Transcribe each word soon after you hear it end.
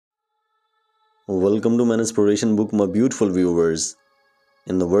Welcome to my inspiration book, my beautiful viewers.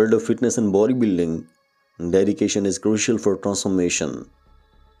 In the world of fitness and bodybuilding, dedication is crucial for transformation.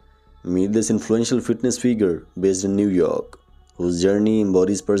 Meet this influential fitness figure based in New York, whose journey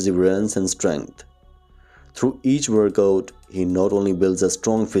embodies perseverance and strength. Through each workout, he not only builds a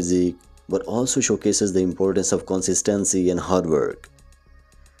strong physique, but also showcases the importance of consistency and hard work.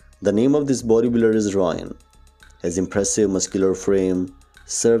 The name of this bodybuilder is Ryan. His impressive muscular frame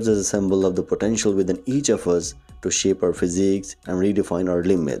serves as a symbol of the potential within each of us to shape our physiques and redefine our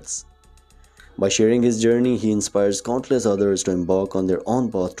limits. By sharing his journey, he inspires countless others to embark on their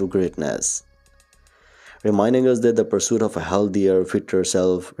own path to greatness, reminding us that the pursuit of a healthier, fitter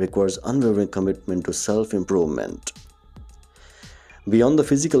self requires unwavering commitment to self-improvement. Beyond the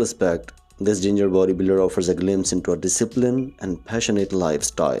physical aspect, this ginger bodybuilder offers a glimpse into a disciplined and passionate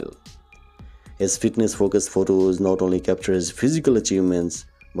lifestyle. His fitness-focused photos not only capture his physical achievements,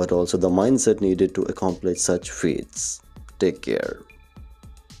 but also the mindset needed to accomplish such feats. Take care.